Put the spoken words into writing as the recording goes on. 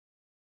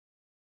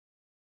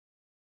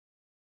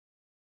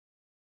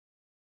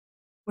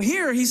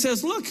here he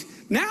says, look,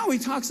 now he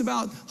talks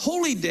about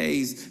holy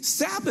days,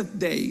 Sabbath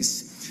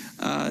days.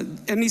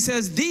 And he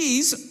says,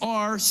 these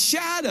are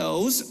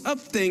shadows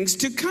of things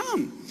to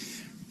come.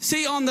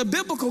 See, on the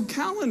biblical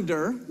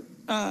calendar,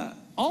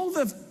 all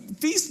the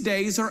feast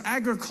days are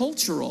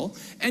agricultural,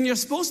 and you're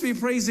supposed to be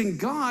praising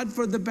God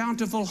for the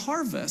bountiful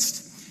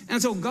harvest.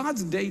 And so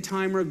God's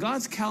daytime or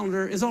God's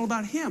calendar is all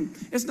about him.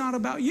 It's not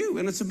about you,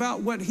 and it's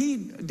about what he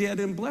did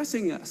in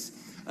blessing us.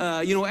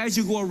 As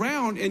you go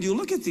around and you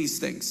look at these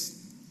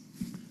things.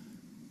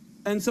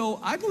 And so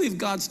I believe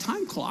God's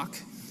time clock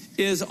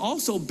is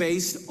also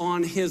based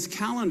on his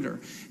calendar.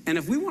 And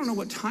if we want to know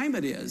what time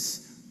it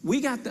is, we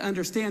got to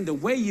understand the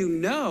way you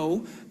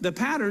know the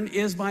pattern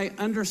is by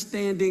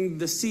understanding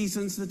the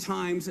seasons, the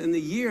times, and the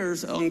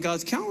years on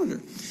God's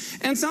calendar.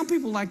 And some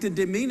people like to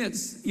demean it,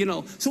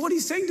 So what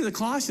he's saying to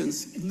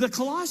the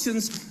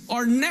Colossians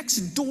are next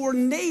door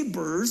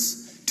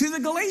neighbors to the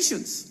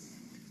Galatians.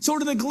 So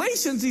to the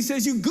Galatians, he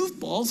says, you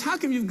goofballs, how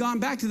come you've gone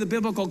back to the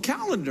biblical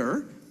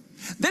calendar?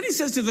 Then he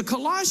says to the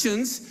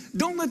Colossians,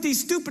 don't let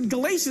these stupid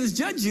Galatians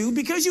judge you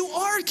because you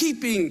are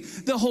keeping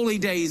the holy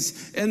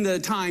days and the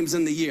times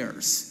and the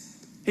years.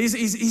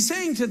 He's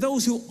saying to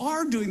those who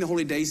are doing the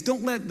holy days,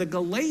 don't let the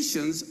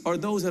Galatians or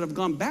those that have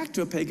gone back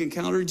to a pagan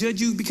calendar judge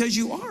you because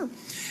you are.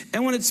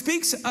 And when it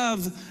speaks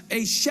of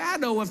a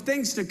shadow of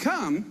things to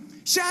come,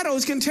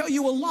 shadows can tell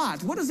you a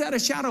lot. What is that a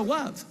shadow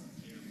of?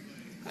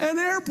 An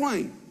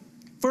airplane.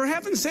 For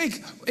heaven's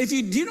sake, if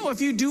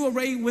you do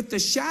away with the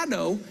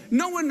shadow,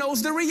 no one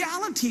knows the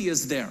reality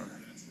is there.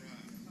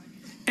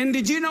 And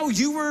did you know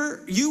you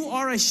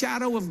are a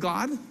shadow of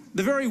God?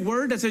 The very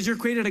word that says you're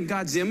created in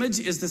God's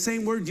image is the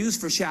same word used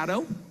for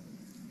shadow.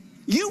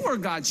 You are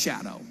God's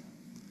shadow.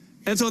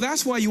 And so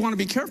that's why you want to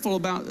be careful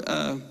about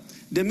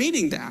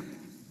demeaning that.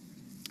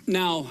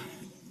 Now,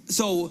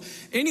 so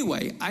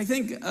anyway, I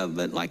think of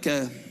it like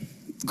a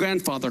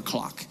grandfather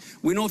clock.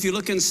 We know if you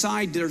look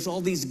inside, there's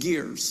all these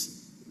gears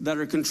that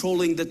are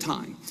controlling the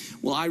time.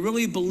 Well, I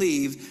really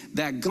believe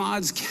that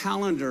God's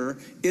calendar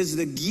is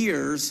the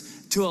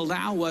gears to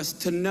allow us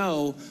to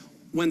know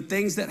when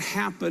things that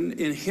happen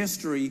in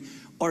history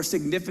are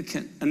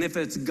significant and if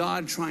it's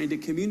God trying to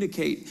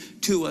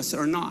communicate to us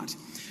or not.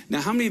 Now,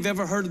 how many have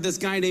ever heard of this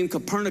guy named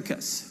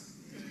Copernicus?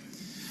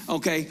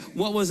 Okay,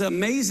 what was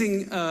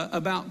amazing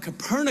about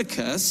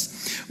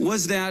Copernicus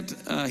was that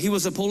he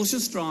was a Polish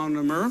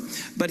astronomer,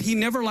 but he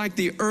never liked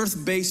the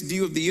earth-based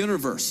view of the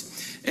universe.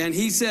 And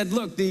he said,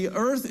 look, the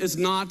earth is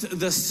not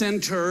the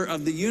center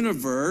of the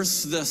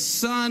universe. The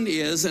sun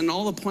is, and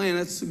all the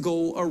planets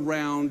go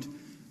around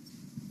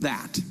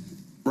that,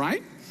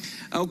 right?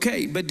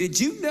 Okay, but did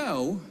you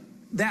know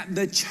that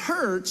the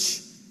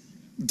church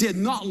did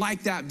not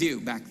like that view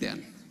back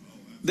then?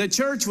 The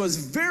church was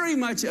very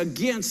much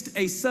against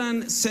a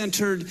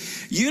sun-centered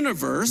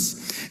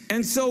universe.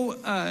 And so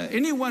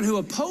anyone who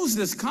opposed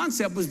this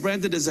concept was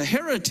branded as a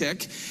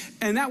heretic,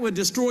 and that would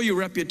destroy your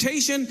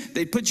reputation.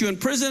 They'd put you in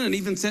prison and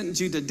even sentence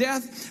you to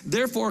death.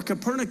 Therefore,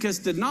 Copernicus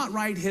did not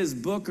write his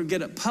book or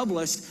get it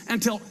published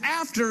until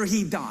after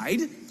he died.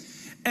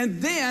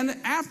 And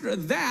then after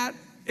that,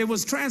 it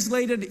was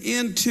translated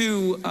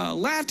into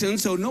Latin,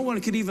 so no one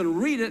could even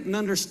read it and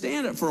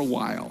understand it for a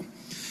while.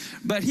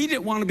 But he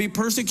didn't want to be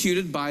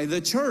persecuted by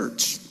the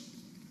church.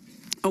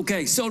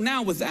 Okay, so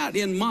now with that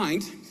in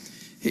mind,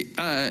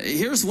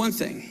 here's one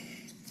thing.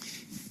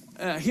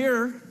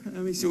 Here,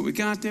 let me see what we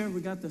got there.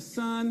 We got the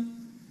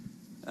sun.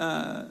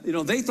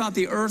 They thought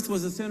the earth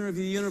was the center of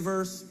the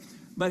universe.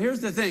 But here's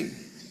the thing.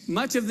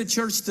 Much of the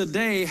church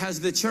today has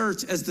the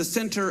church as the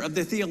center of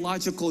the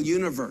theological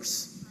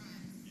universe.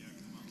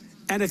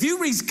 And if you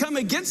come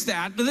against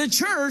that, the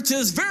church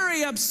is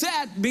very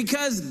upset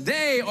because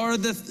they are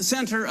the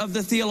center of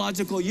the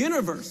theological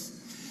universe.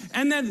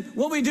 And then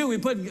what we do, we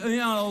put,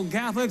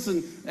 Catholics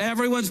and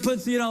everyone's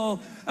puts,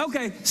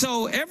 okay,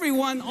 so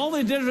everyone, all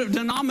the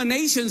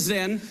denominations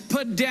then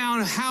put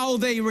down how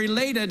they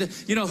related,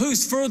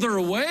 who's further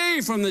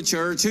away from the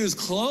church, who's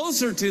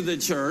closer to the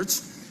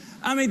church.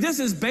 I mean, this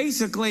is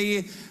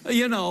basically,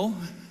 our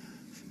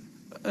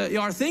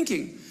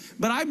thinking.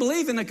 But I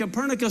believe in the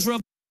Copernicus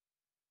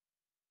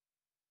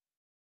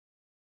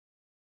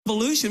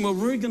revolution, where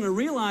we're going to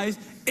realize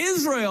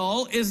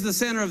Israel is the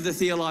center of the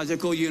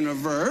theological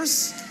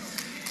universe.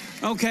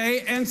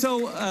 Okay, and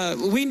so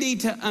we need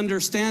to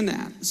understand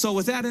that. So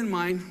with that in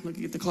mind,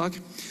 looking at the clock.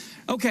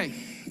 Okay,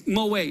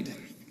 Moed.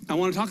 I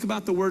want to talk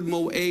about the word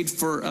Moed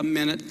for a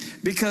minute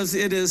because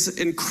it is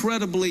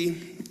incredibly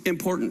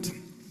important.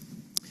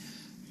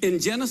 In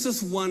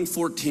Genesis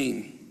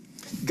 1:14,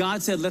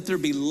 God said, let there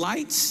be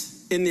lights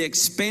in the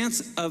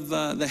expanse of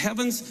the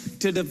heavens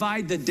to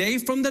divide the day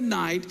from the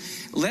night.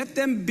 Let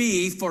them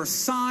be for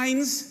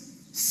signs,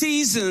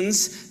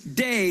 seasons,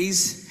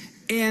 days,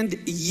 and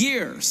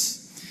years.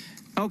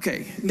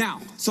 Okay,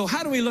 now, so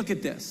how do we look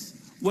at this?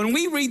 When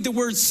we read the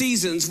word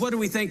seasons, what do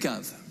we think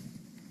of?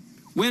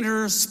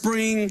 Winter,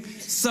 spring,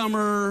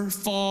 summer,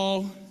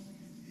 fall.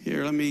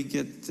 Here, let me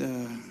get,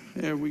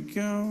 there we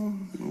go,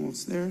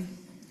 almost there.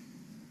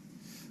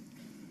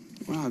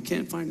 Wow, I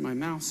can't find my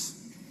mouse.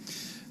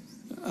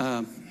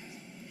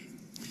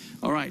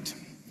 All right.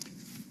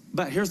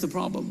 But here's the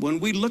problem. When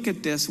we look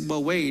at this,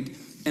 Moed,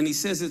 and he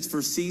says it's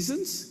for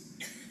seasons,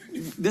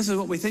 this is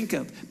what we think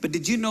of. But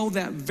did you know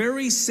that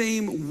very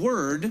same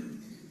word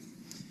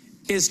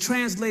is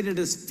translated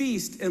as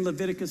feast in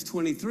Leviticus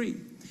 23?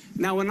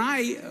 Now, when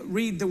I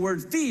read the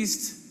word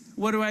feast,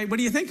 what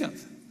do you think of?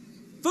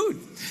 Food.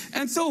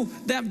 And so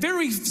that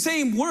very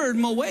same word,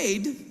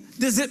 Moed,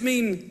 does it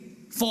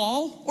mean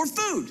fall or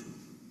food?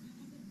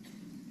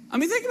 I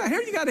mean, think about it.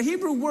 Here you got a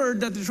Hebrew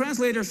word that the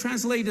translators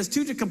translate as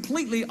two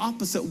completely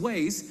opposite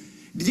ways.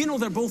 Did you know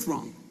they're both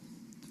wrong?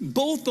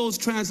 Both those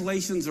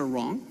translations are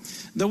wrong.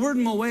 The word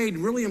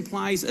Moed really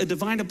implies a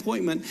divine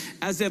appointment,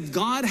 as if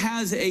God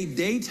has a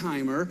day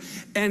timer,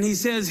 and he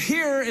says,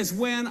 here is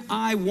when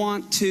I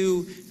want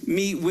to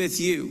meet with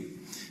you.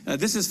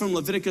 This is from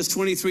Leviticus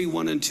 23,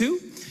 1 and 2,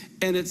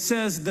 and it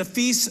says, the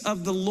feasts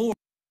of the Lord.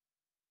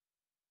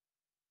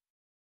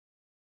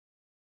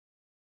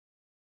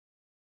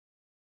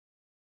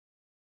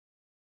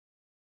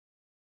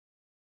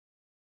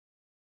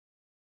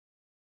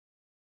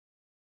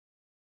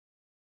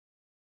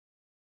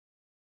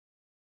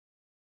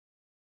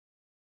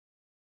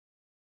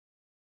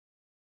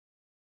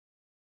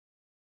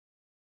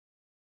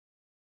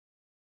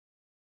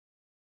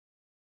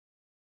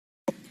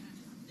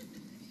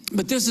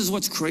 But this is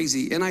what's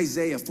crazy. In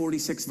Isaiah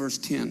 46, verse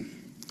 10,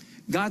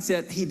 God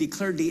said he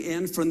declared the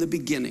end from the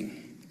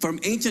beginning. From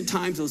ancient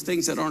times, those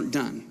things that aren't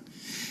done.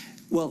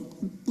 Well,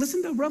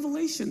 listen to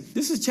Revelation.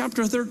 This is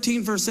chapter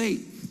 13, verse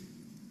 8.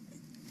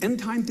 End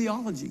time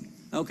theology,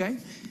 okay?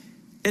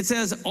 It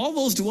says, all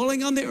those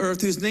dwelling on the earth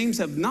whose names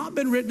have not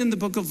been written in the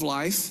book of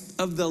life,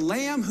 of the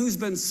Lamb who's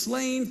been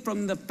slain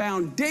from the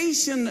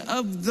foundation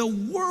of the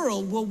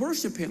world, will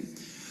worship him.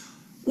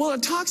 Well,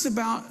 it talks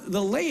about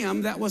the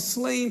Lamb that was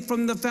slain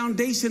from the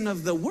foundation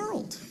of the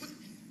world.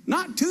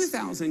 Not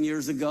 2,000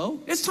 years ago.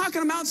 It's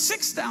talking about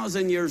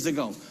 6,000 years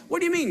ago. What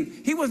do you mean?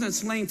 He wasn't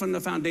slain from the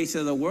foundation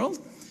of the world.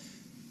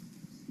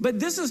 But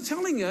this is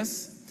telling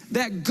us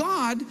that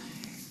God,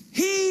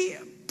 he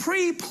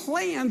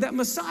pre-planned that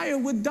Messiah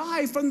would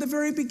die from the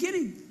very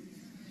beginning.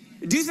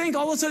 Do you think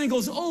all of a sudden he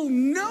goes, oh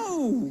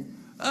no,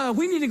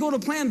 we need to go to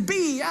plan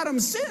B, Adam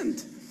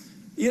sinned?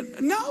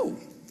 No.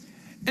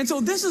 And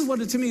so this is what,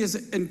 to me, is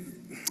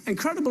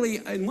incredibly,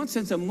 in one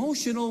sense,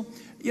 emotional.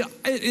 You know,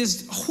 it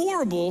is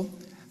horrible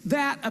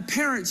that a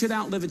parent should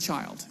outlive a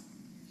child.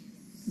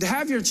 To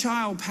have your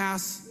child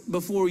pass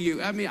before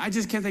you, I mean, I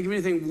just can't think of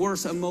anything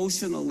worse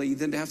emotionally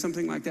than to have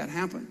something like that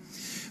happen.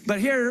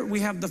 But here we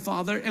have the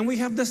Father and we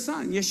have the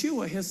Son,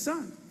 Yeshua, his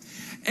Son.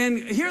 And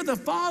here the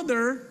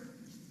Father,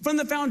 from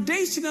the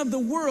foundation of the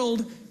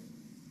world,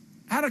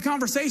 had a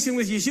conversation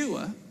with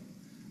Yeshua,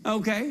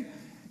 okay?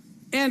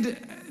 And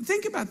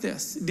think about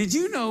this. Did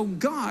you know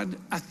God,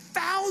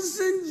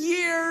 1,000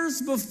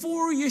 years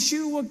before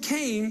Yeshua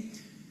came,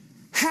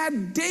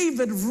 had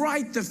David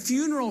write the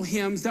funeral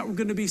hymns that were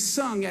going to be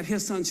sung at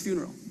his son's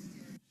funeral?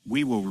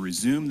 We will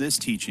resume this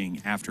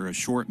teaching after a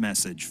short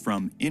message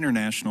from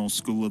International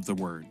School of the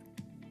Word.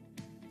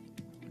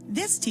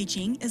 This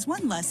teaching is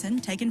one lesson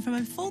taken from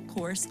a full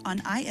course on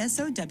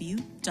isow.org.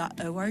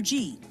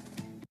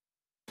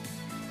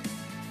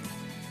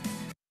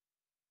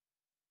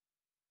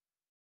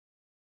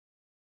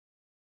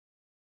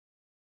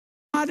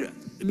 God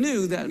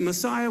knew that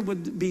Messiah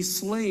would be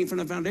slain from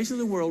the foundation of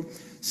the world,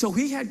 so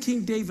he had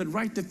King David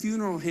write the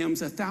funeral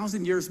hymns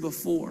 1,000 years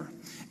before.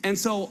 And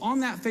so on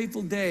that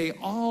fateful day,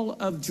 all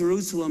of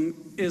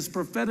Jerusalem is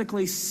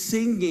prophetically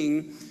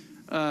singing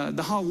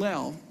the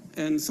Hallel.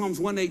 And Psalms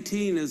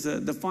 118 is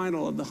the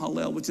final of the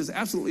Hallel, which is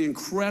absolutely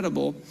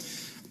incredible.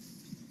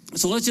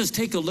 So let's just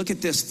take a look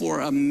at this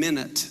for a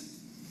minute.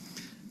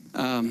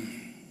 Let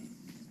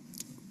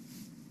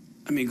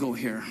me go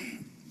here.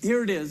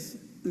 Here it is.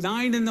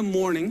 9 in the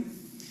morning,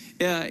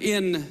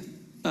 in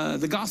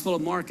the Gospel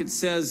of Mark, it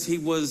says he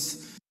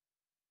was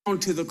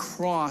bound to the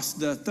cross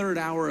the third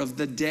hour of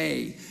the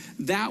day.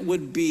 That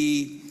would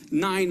be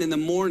 9 in the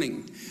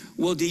morning.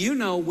 Well, do you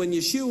know when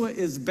Yeshua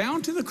is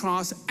bound to the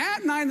cross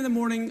at 9 in the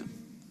morning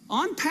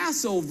on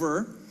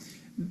Passover,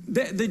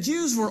 the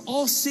Jews were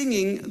all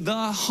singing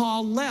the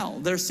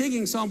Hallel. They're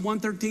singing Psalm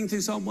 113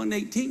 through Psalm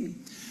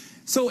 118.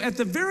 So at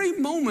the very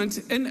moment,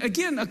 and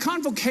again, a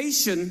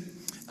convocation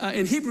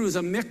in Hebrew is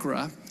a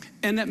mikra,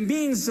 and that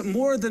means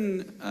more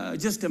than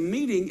just a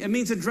meeting. It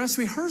means a dress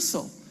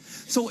rehearsal.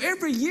 So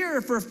every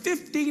year for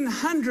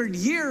 1,500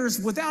 years,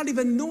 without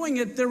even knowing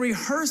it, they're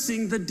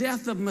rehearsing the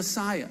death of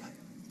Messiah.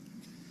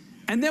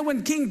 And then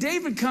when King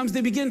David comes,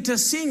 they begin to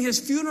sing his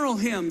funeral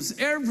hymns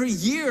every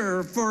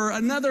year for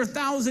another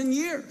 1,000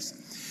 years.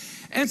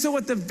 And so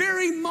at the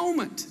very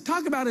moment,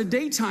 talk about a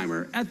day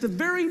timer, at the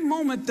very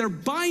moment they're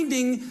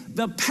binding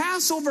the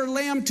Passover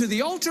lamb to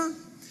the altar,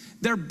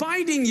 they're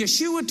binding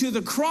Yeshua to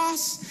the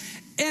cross,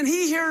 and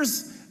he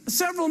hears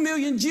several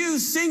million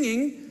Jews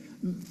singing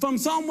from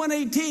Psalm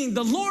 118,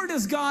 the Lord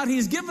is God,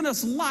 he's given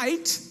us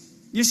light.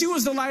 Yeshua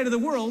is the light of the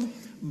world.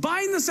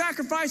 Bind the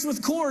sacrifice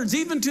with cords,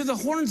 even to the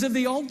horns of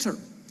the altar.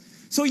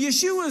 So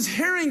Yeshua is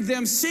hearing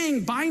them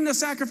sing, bind the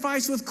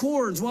sacrifice with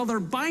cords, while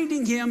they're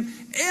binding him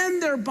and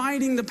they're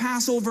binding the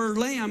Passover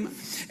lamb.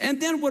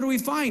 And then what do we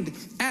find?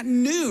 At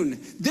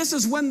noon, this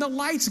is when the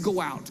lights go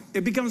out.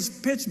 It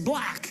becomes pitch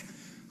black,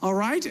 all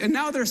right? And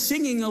now they're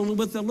singing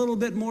with a little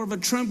bit more of a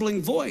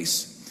trembling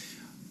voice.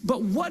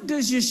 But what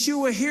does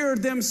Yeshua hear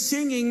them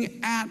singing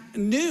at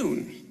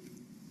noon?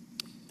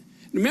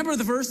 Remember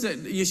the verse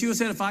that Yeshua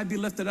said, if I be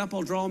lifted up,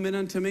 I'll draw men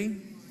unto me?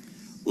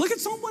 Look at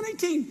Psalm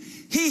 118.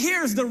 He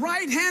hears the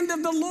right hand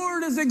of the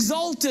Lord is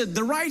exalted.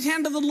 The right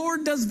hand of the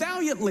Lord does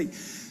valiantly.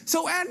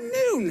 So at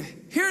noon,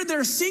 here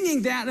they're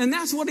singing that, and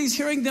that's what he's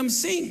hearing them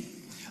sing.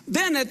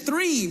 Then at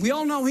 3, we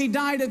all know he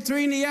died at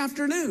 3 in the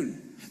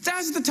afternoon.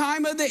 That's the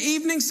time of the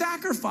evening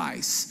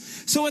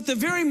sacrifice. So at the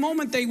very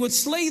moment they would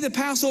slay the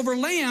Passover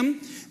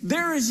lamb,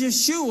 there is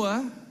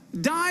Yeshua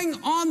dying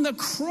on the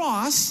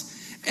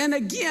cross. And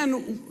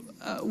again,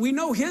 we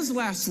know his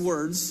last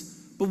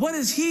words, but what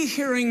is he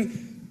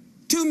hearing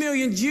 2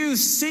 million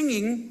Jews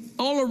singing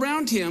all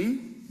around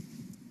him?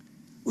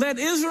 Let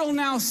Israel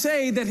now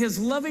say that his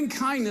loving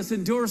kindness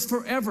endures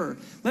forever.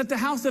 Let the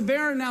house of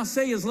Aaron now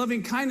say his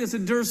loving kindness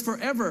endures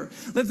forever.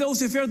 Let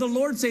those who fear the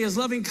Lord say his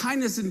loving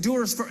kindness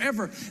endures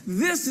forever.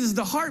 This is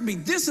the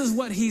heartbeat. This is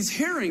what he's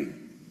hearing.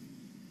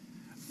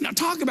 Now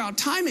talk about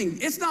timing.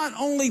 It's not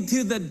only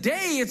to the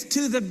day, it's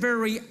to the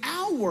very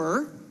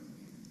hour.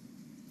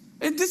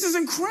 This is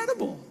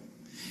incredible.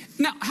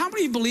 Now, how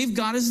many believe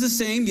God is the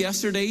same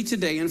yesterday,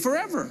 today, and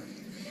forever?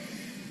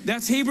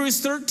 That's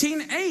Hebrews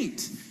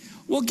 13:8.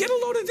 Well, get a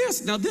load of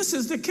this. Now, this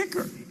is the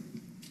kicker.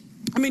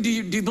 I mean, do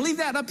you believe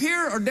that up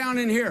here or down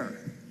in here?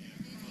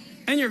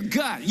 In your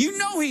gut. You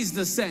know he's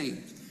the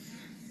same.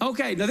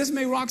 Okay, now this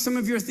may rock some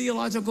of your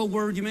theological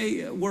world. You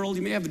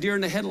may have a deer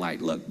in the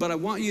headlight look, but I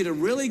want you to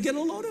really get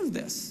a load of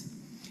this.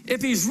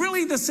 If he's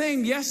really the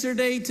same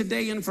yesterday,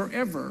 today, and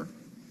forever,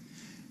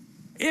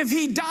 if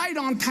he died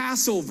on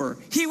Passover,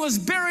 he was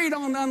buried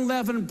on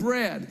unleavened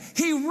bread,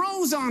 he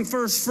rose on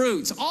first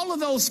fruits, all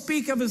of those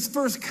speak of his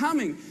first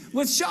coming.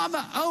 With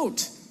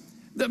Shavuot,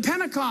 the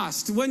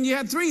Pentecost, when you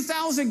had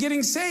 3,000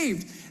 getting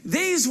saved,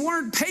 these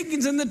weren't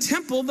pagans in the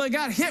temple that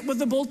got hit with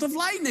the bolt of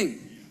lightning.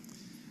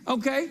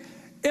 Okay?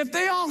 If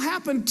they all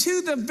happened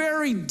to the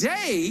very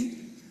day,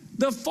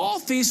 the fall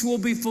feast will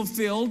be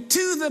fulfilled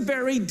to the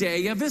very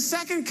day of his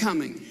second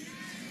coming.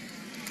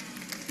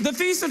 The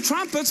Feast of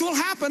Trumpets will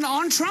happen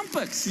on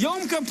trumpets.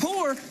 Yom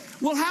Kippur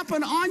will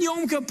happen on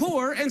Yom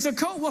Kippur, and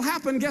Sukkot will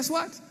happen, guess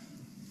what?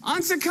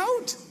 On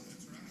Sukkot.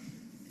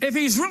 If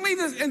he's really,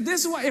 and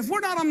this is why, if we're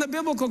not on the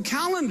biblical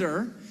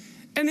calendar,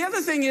 and the other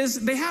thing is,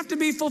 they have to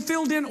be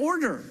fulfilled in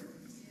order.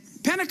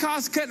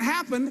 Pentecost couldn't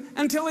happen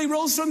until he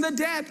rose from the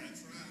dead.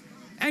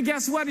 And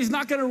guess what? He's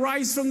not going to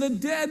rise from the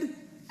dead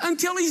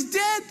until he's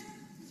dead.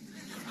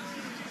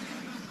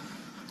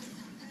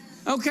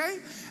 Okay?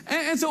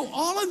 And so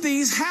all of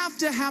these have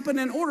to happen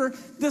in order.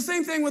 The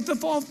same thing with the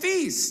fall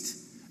feast.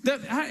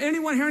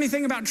 Anyone hear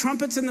anything about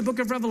trumpets in the book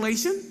of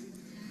Revelation?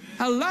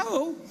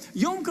 Hello?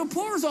 Yom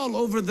Kippur is all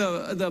over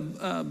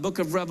the book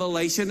of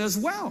Revelation as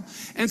well.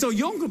 And so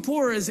Yom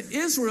Kippur is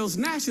Israel's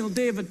national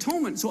day of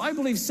atonement. So I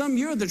believe some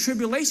year the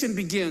tribulation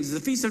begins. The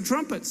Feast of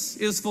Trumpets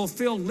is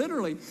fulfilled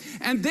literally.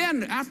 And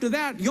then after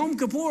that, Yom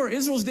Kippur,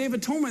 Israel's day of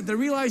atonement, they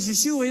realize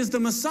Yeshua is the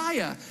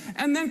Messiah.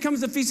 And then comes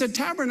the Feast of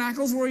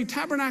Tabernacles, where he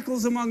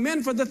tabernacles among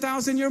men for the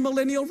 1,000-year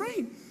millennial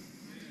reign.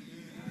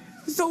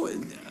 So,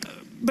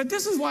 but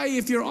this is why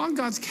if you're on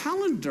God's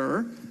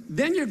calendar,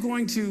 then you're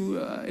going to,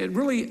 it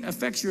really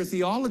affects your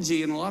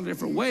theology in a lot of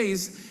different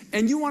ways,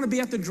 and you want to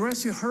be at the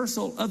dress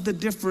rehearsal of the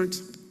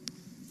different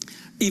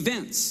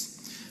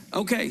events.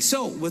 Okay,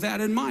 so with that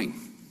in mind,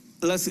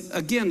 let's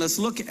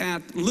look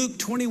at Luke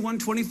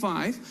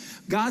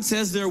 21:25. God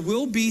says there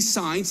will be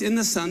signs in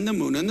the sun, the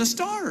moon, and the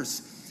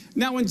stars.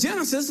 Now in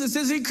Genesis, it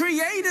says he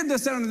created the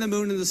sun and the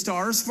moon and the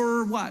stars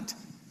for what?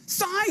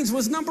 Signs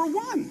was number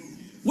one.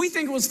 We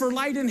think it was for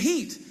light and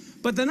heat.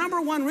 But the number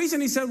one reason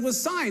he said was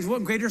signs.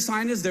 What greater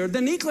sign is there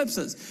than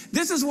eclipses?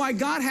 This is why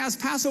God has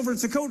Passover and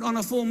Sukkot on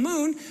a full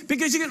moon,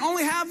 because you can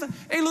only have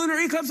a lunar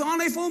eclipse on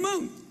a full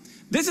moon.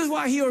 This is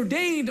why he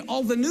ordained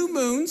all the new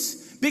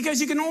moons, because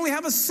you can only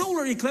have a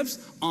solar eclipse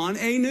on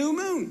a new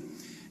moon.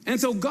 And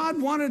so God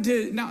wanted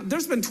to, now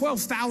there's been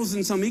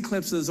 12,000 some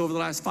eclipses over the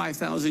last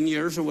 5,000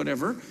 years or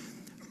whatever,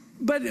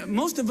 but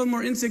most of them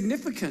are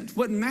insignificant.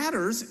 What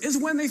matters is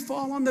when they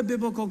fall on the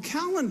biblical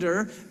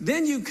calendar,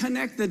 then you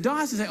connect the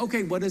dots and say,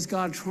 okay, what is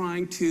God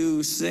trying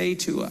to say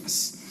to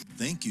us?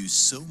 Thank you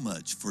so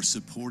much for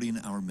supporting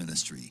our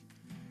ministry.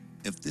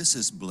 If this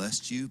has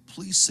blessed you,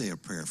 please say a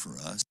prayer for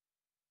us.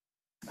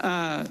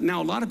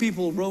 Now, a lot of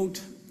people wrote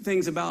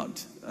things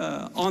about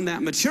on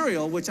that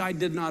material, which I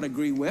did not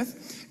agree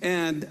with.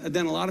 And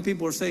then a lot of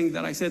people are saying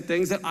that I said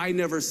things that I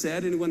never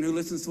said. Anyone who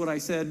listens to what I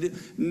said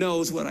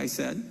knows what I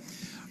said.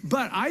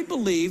 But I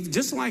believe,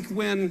 just like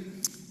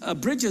when a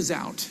bridge is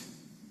out,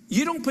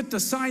 you don't put the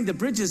sign, the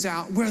bridge is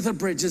out, where the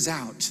bridge is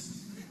out.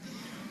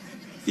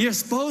 You're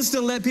supposed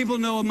to let people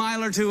know a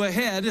mile or two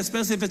ahead,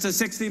 especially if it's a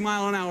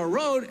 60-mile-an-hour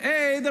road.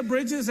 Hey, the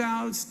bridge is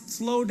out,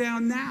 slow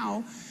down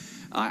now.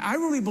 I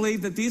really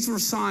believe that these were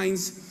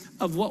signs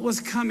of what was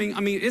coming. I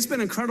mean, it's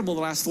been incredible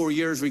the last 4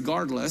 years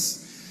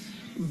regardless.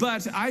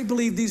 But I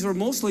believe these were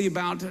mostly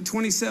about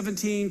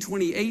 2017,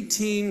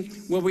 2018,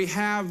 where we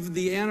have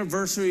the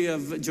anniversary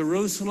of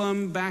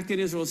Jerusalem back in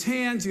Israel's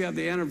hands. You have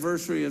the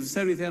anniversary of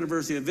 70th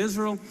anniversary of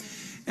Israel.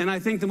 And I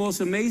think the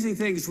most amazing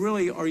things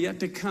really are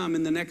yet to come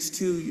in the next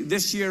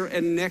this year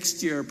and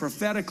next year.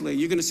 Prophetically,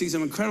 you're going to see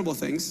some incredible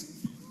things.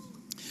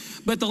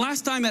 But the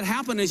last time it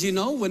happened, as you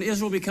know, when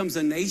Israel becomes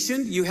a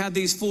nation, you have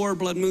these 4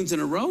 blood moons in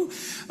a row.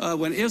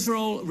 When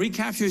Israel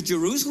recaptures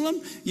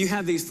Jerusalem, you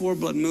have these 4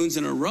 blood moons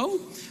in a row.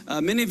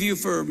 Many of you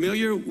are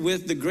familiar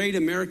with the great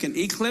American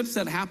eclipse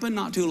that happened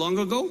not too long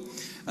ago.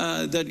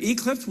 The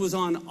eclipse was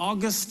on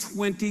August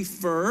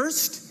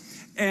 21st,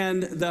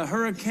 and the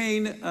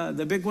hurricane,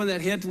 the big one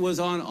that hit, was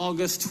on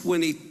August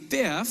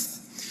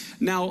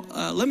 25th. Now,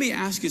 let me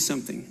ask you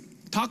something.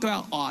 Talk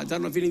about odds. I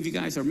don't know if any of you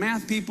guys are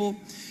math people.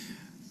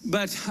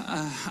 But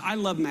I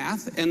love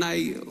math, and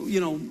I,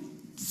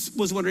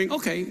 was wondering,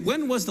 okay,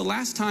 when was the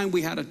last time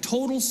we had a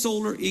total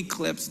solar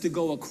eclipse to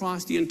go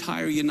across the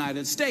entire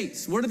United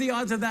States? What are the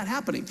odds of that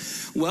happening?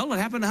 Well, it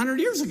happened 100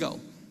 years ago,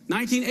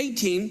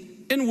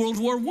 1918, in World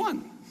War I.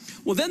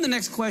 Well, then the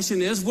next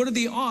question is, what are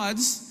the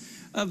odds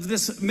of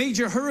this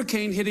major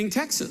hurricane hitting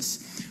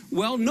Texas?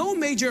 Well, no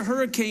major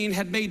hurricane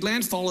had made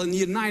landfall in the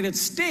United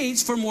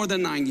States for more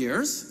than 9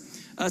 years.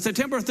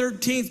 September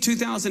 13th,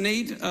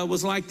 2008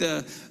 was like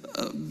the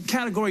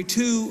Category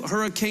 2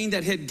 hurricane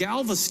that hit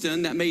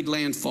Galveston that made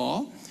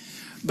landfall.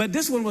 But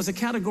this one was a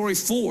Category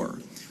 4.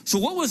 So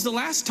what was the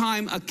last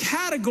time a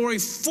Category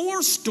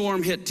 4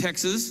 storm hit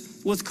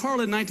Texas? Was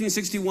Carl in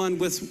 1961,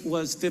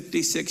 was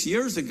 56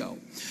 years ago.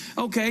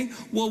 Okay,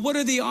 well, what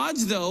are the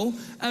odds, though,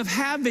 of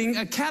having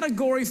a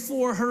Category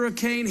 4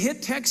 hurricane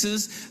hit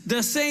Texas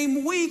the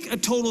same week a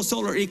total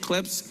solar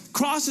eclipse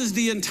crosses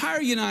the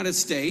entire United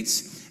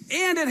States,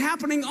 and it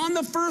happening on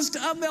the 1st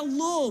of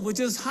Elul, which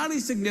is highly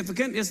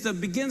significant. It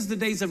begins the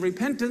days of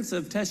repentance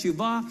of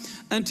Teshuvah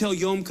until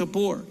Yom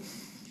Kippur.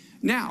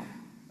 Now,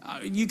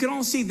 you can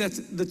all see that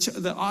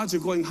the odds are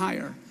going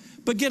higher.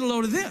 But get a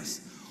load of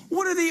this.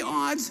 What are the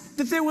odds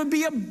that there would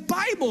be a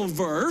Bible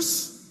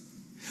verse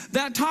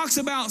that talks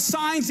about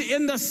signs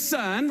in the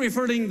sun,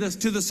 referring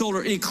to the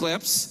solar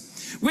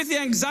eclipse, with the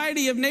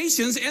anxiety of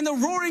nations and the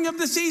roaring of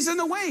the seas and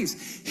the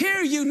waves?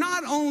 Here you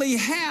not only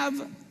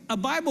have a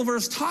Bible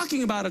verse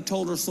talking about a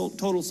total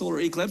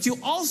solar eclipse, you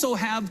also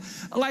have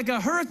like a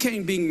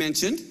hurricane being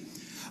mentioned.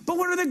 But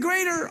what are the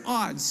greater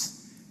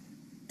odds?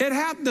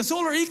 The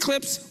solar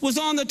eclipse was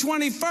on the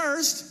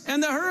 21st,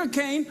 and the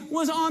hurricane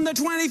was on the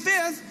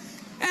 25th,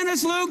 and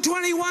it's Luke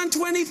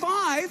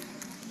 21:25.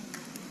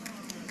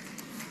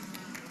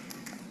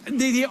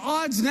 The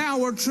odds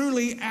now are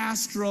truly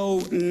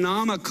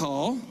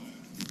astronomical.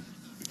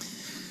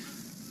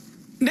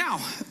 Now,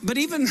 but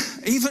even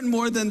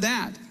more than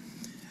that,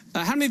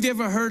 how many of you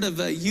ever heard of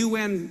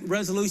UN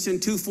Resolution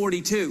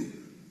 242?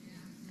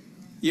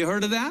 You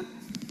heard of that?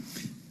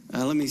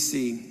 Let me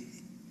see.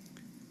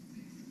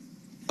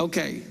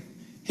 Okay,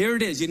 here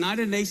it is,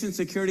 United Nations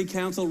Security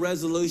Council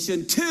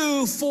Resolution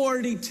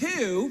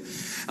 242.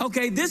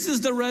 Okay, this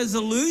is the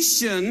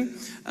resolution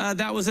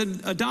that was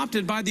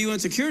adopted by the UN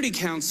Security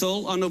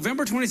Council on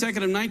November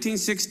 22nd of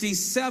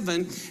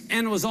 1967,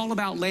 and it was all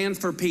about land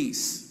for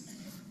peace.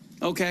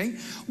 Okay,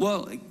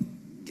 well,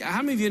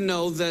 how many of you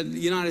know that the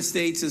United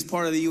States is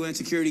part of the UN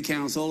Security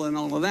Council and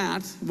all of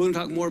that? We're going to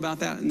talk more about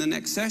that in the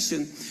next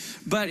session.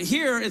 But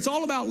here, it's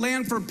all about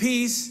land for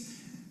peace.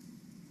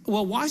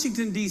 Well,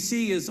 Washington,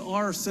 D.C. is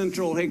our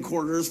central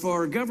headquarters for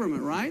our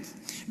government, right?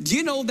 Do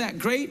you know that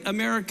great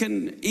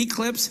American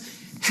eclipse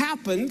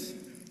happened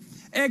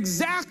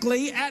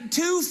exactly at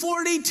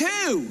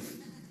 2:42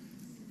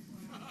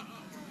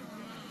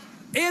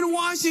 in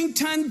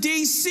Washington,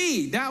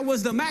 D.C.? That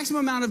was the maximum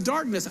amount of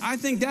darkness. I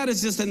think that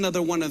is just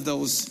another one of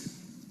those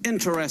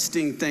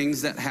interesting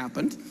things that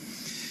happened.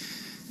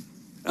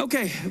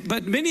 Okay,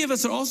 but many of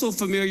us are also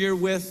familiar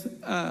with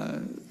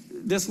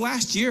this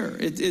last year.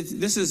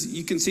 This is,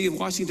 you can see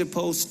Washington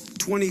Post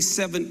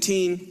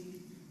 2017.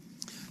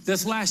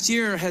 This last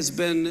year has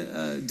been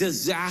a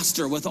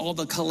disaster with all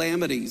the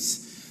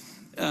calamities.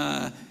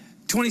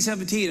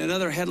 2017,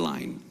 another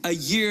headline, a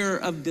year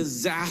of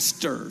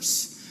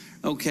disasters.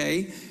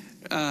 Okay,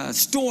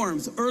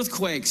 storms,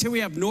 earthquakes. Here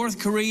we have North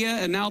Korea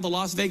and now the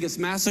Las Vegas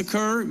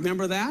massacre.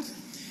 Remember that?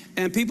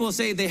 And people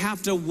say they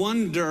have to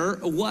wonder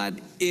what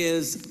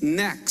is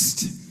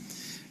next.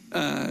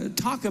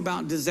 Talk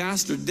about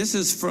disaster. This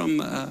is from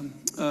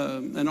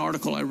an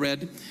article I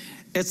read.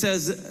 It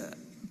says,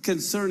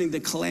 concerning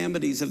the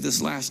calamities of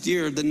this last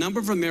year, the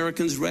number of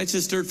Americans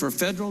registered for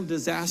federal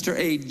disaster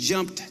aid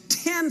jumped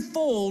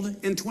tenfold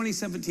in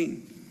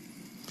 2017,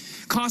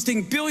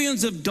 costing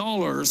billions of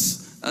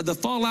dollars. The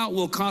fallout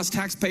will cost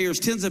taxpayers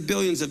tens of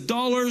billions of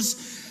dollars.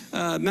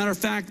 Matter of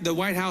fact, the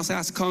White House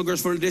asked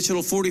Congress for an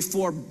additional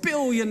 $44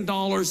 billion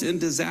in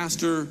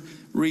disaster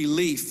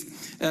relief.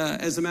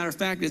 As a matter of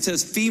fact, it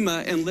says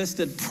FEMA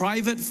enlisted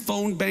private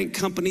phone bank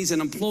companies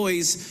and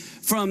employees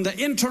from the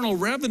Internal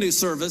Revenue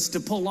Service to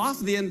pull off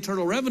the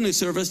Internal Revenue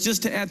Service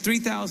just to add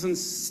 3,000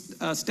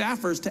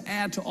 staffers to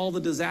add to all the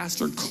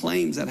disaster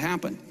claims that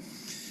happened.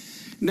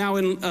 Now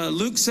in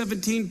Luke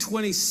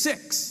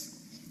 17:26,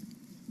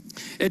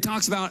 it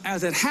talks about,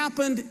 as it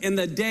happened in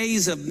the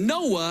days of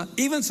Noah,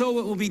 even so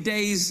it will be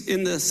days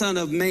in the Son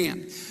of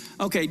Man.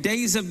 Okay,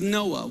 days of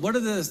Noah. What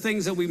are the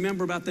things that we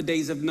remember about the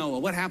days of Noah?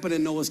 What happened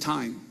in Noah's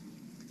time?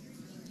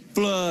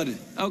 Flood.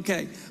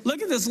 Okay,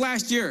 look at this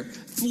last year.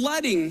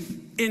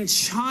 Flooding in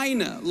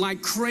China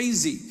like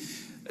crazy.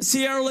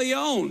 Sierra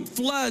Leone,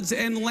 floods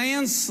and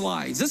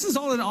landslides. This is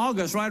all in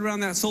August, right around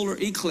that solar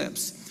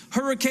eclipse.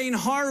 Hurricane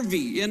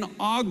Harvey in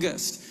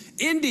August.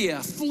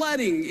 India,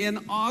 flooding in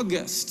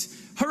August.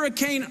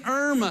 Hurricane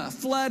Irma,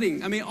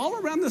 flooding. I mean, all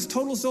around this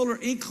total solar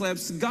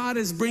eclipse, God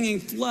is bringing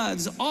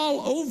floods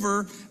all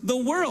over the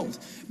world.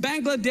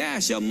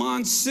 Bangladesh, a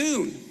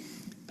monsoon.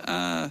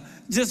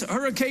 Just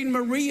Hurricane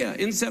Maria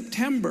in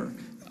September.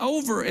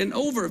 Over and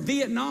over.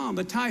 Vietnam,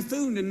 a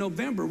typhoon in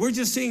November. We're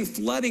just seeing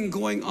flooding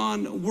going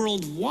on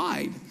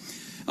worldwide.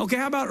 Okay,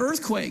 how about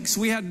earthquakes?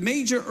 We had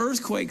major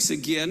earthquakes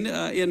again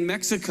in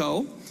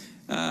Mexico.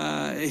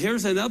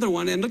 Here's another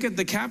one, and look at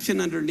the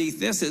caption underneath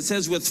this. It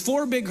says, with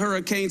 4 big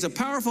hurricanes, a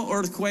powerful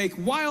earthquake,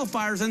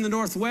 wildfires in the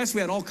Northwest.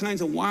 We had all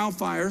kinds of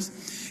wildfires.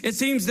 It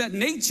seems that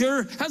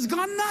nature has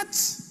gone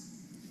nuts.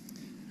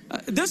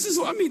 This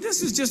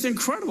is just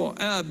incredible.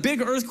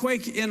 Big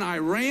earthquake in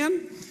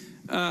Iran.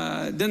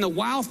 Then the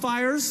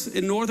wildfires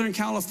in Northern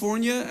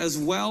California, as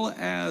well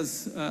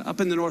as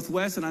up in the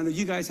Northwest. And I know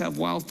you guys have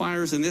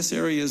wildfires in this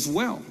area as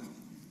well.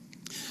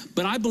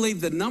 But I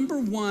believe the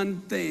number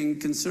one thing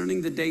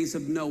concerning the days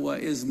of Noah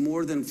is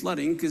more than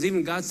flooding, because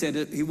even God said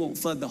he won't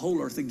flood the whole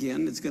earth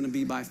again. It's going to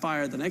be by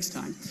fire the next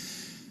time.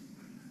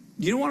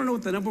 You want to know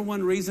what the number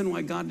one reason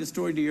why God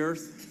destroyed the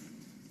earth?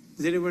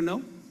 Does anyone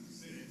know?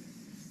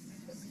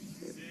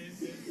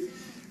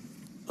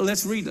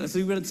 Let's read it. Let's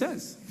see what it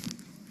says.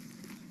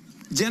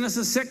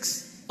 Genesis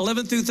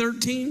 6:11 through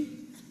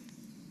 13.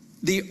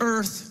 The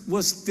earth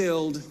was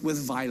filled with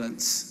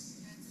violence.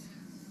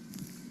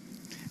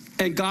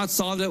 And God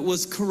saw that it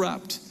was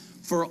corrupt.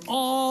 For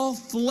all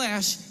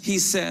flesh, he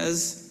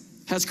says,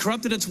 has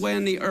corrupted its way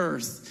in the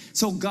earth.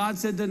 So God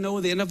said to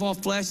Noah, the end of all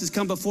flesh has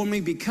come before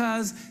me,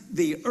 because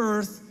the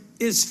earth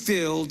is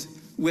filled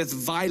with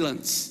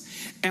violence.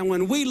 And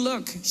when we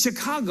look,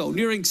 Chicago,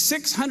 nearing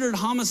 600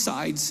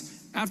 homicides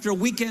after a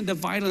weekend of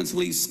violence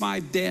leaves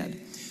 5 dead.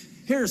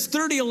 Here's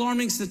 30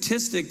 alarming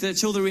statistics that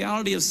show the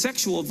reality of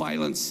sexual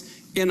violence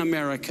in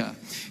America.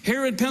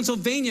 Here in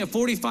Pennsylvania,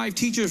 45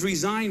 teachers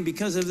resigned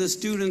because of the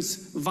students'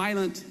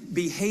 violent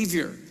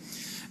behavior.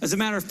 As a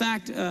matter of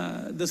fact,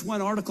 this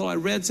one article I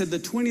read said the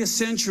 20th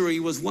century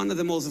was one of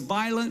the most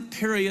violent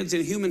periods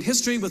in human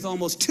history, with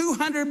almost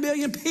 200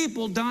 million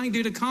people dying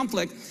due to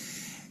conflict.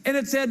 And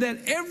it said that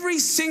every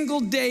single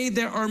day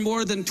there are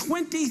more than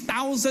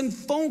 20,000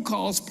 phone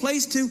calls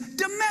placed to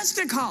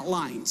domestic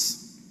hotlines.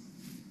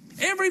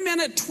 Every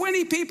minute,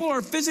 20 people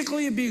are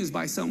physically abused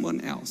by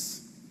someone else.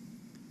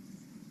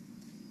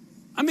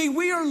 I mean,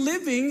 we are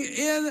living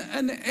in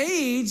an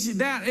age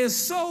that is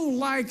so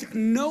like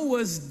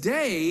Noah's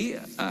day.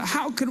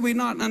 How could we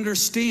not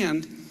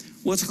understand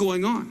what's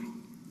going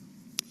on?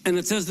 And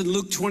it says in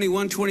Luke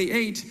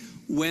 21:28,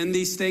 when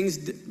these things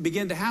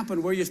begin to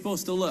happen, where you're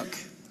supposed to look?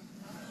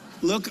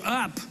 Look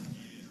up.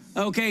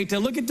 Okay, to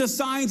look at the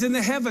signs in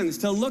the heavens,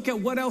 to look at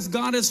what else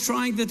God is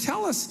trying to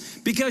tell us,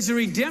 because the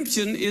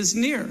redemption is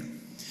near.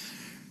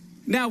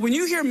 Now, when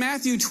you hear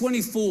Matthew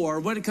 24,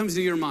 what comes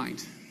to your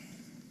mind?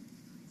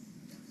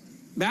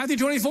 Matthew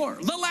 24,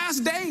 the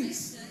last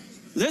days.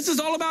 This is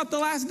all about the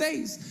last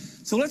days.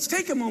 So let's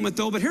take a moment,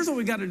 though, but here's what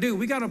we got to do.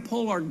 We got to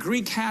pull our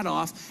Greek hat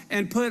off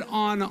and put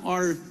on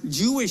our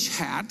Jewish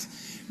hat,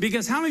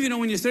 because how many of you know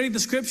when you study the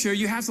scripture,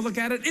 you have to look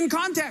at it in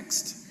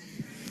context?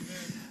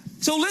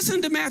 So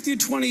listen to Matthew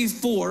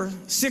 24,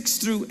 6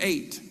 through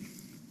 8.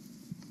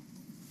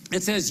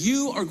 It says,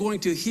 you are going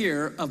to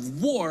hear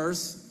of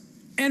wars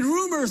and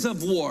rumors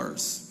of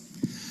wars.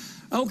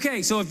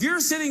 Okay, so if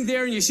you're sitting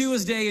there in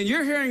Yeshua's day and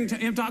you're hearing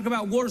him talk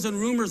about wars and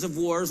rumors of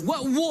wars,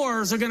 what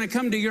wars are going to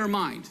come to your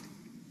mind?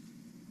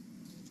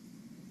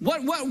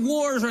 What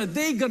wars are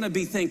they going to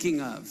be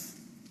thinking of?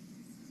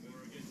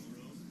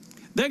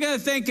 They're going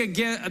to think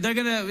again, they're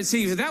going to,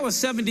 see, that was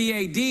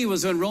 70 AD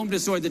was when Rome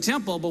destroyed the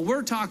temple, but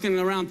we're talking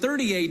around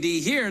 30 AD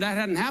here. That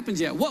hadn't happened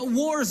yet. What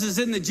wars is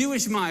in the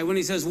Jewish mind when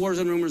he says wars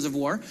and rumors of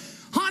war?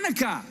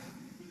 Hanukkah.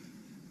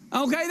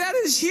 Okay, that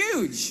is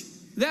huge.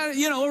 That,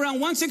 you know, around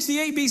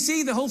 168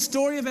 BC, the whole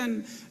story of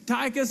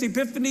Antiochus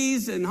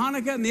Epiphanes and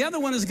Hanukkah, and the other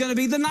one is going to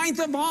be the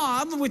 9th of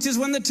Av, which is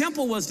when the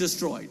temple was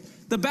destroyed,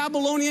 the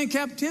Babylonian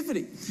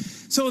captivity.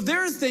 So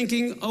they're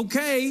thinking,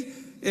 okay,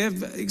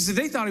 if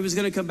they thought he was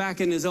going to come back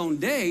in his own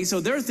day,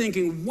 so they're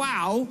thinking,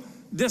 wow,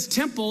 this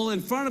temple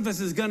in front of us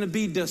is going to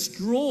be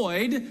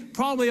destroyed,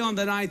 probably on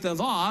the 9th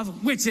of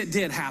Av, which it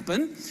did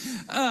happen.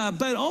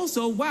 But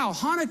also, wow,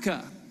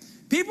 Hanukkah.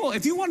 People,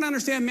 if you want to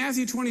understand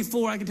Matthew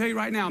 24, I can tell you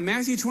right now,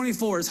 Matthew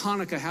 24 is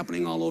Hanukkah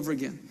happening all over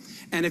again.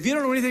 And if you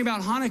don't know anything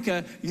about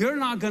Hanukkah, you're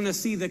not going to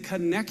see the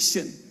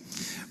connection.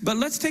 But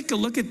let's take a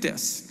look at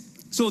this.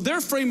 So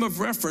their frame of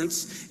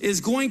reference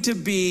is going to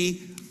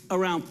be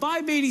around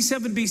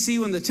 587 BC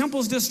when the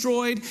temple's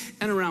destroyed,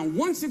 and around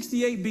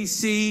 168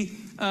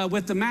 BC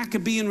with the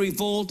Maccabean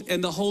revolt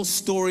and the whole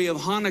story of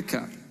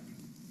Hanukkah.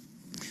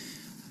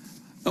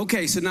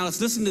 Okay, so now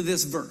let's listen to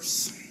this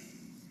verse.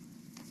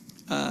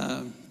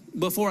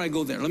 Before I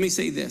go there, let me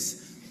say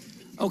this.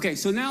 Okay,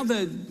 so now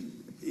the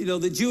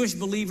Jewish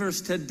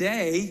believers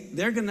today,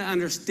 they're going to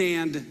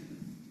understand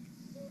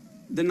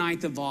the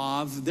 9th of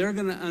Av. They're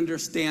going to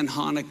understand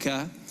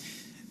Hanukkah.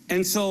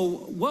 And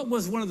so what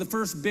was one of the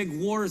first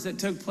big wars that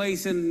took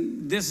place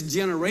in this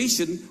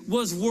generation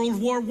was World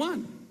War I.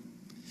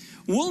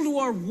 World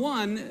War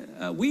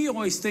I, we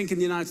always think in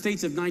the United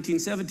States of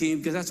 1917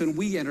 because that's when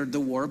we entered the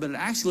war, but it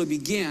actually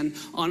began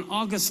on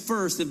August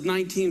 1st of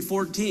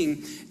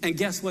 1914. And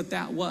guess what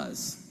that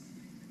was?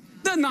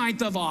 The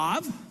 9th of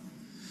Av.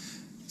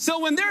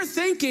 So when they're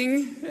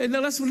thinking,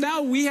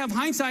 now we have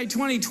hindsight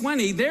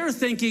 2020, they're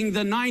thinking the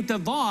 9th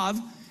of Av.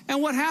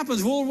 And what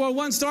happens? World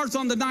War I starts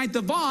on the 9th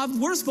of Av.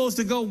 We're supposed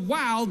to go,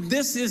 wow,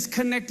 this is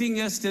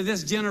connecting us to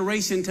this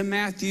generation, to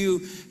Matthew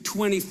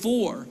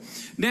 24.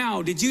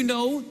 Now, did you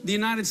know the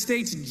United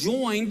States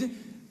joined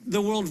the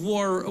World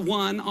War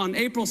I on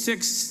April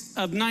 6th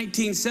of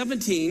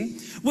 1917,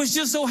 which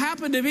just so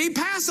happened to be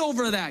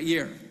Passover that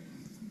year?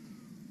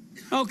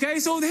 Okay,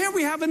 so here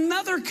we have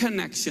another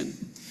connection.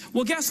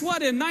 Well, guess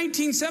what? In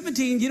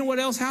 1917, you know what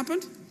else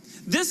happened?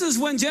 This is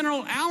when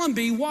General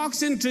Allenby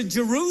walks into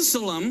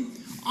Jerusalem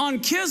on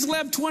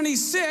Kislev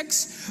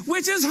 26,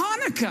 which is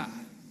Hanukkah.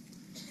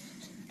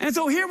 And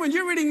so here, when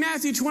you're reading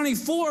Matthew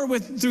 24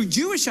 through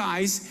Jewish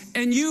eyes,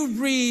 and you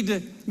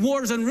read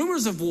Wars and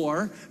Rumors of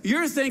War,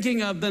 you're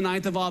thinking of the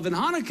 9th of Av and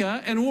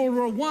Hanukkah, and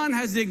World War I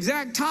has the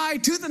exact tie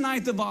to the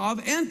 9th of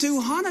Av and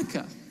to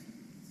Hanukkah.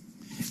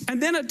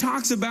 And then it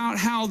talks about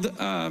how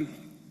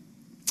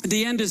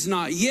the end is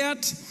not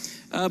yet,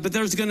 but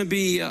there's going to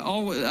be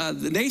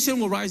the nation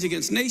will rise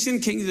against nation,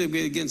 kingdom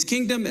against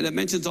kingdom, and it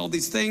mentions all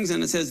these things,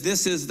 and it says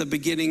this is the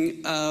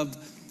beginning of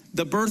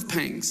the birth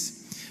pangs.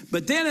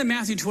 But then in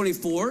Matthew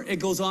 24, it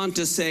goes on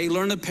to say,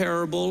 learn a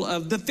parable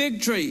of the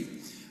fig tree.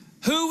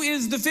 Who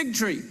is the fig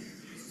tree?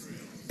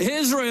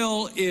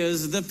 Israel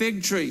is the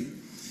fig tree.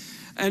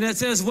 And it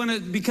says, when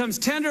it becomes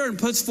tender and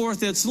puts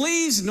forth its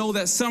leaves, know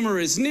that summer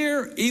is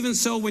near. Even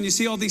so, when you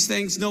see all these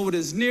things, know it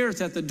is near.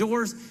 It's at the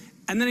doors.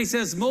 And then he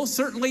says, most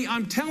certainly,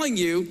 I'm telling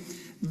you,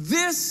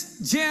 this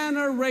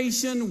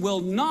generation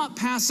will not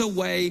pass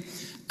away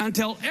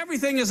until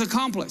everything is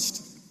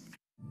accomplished.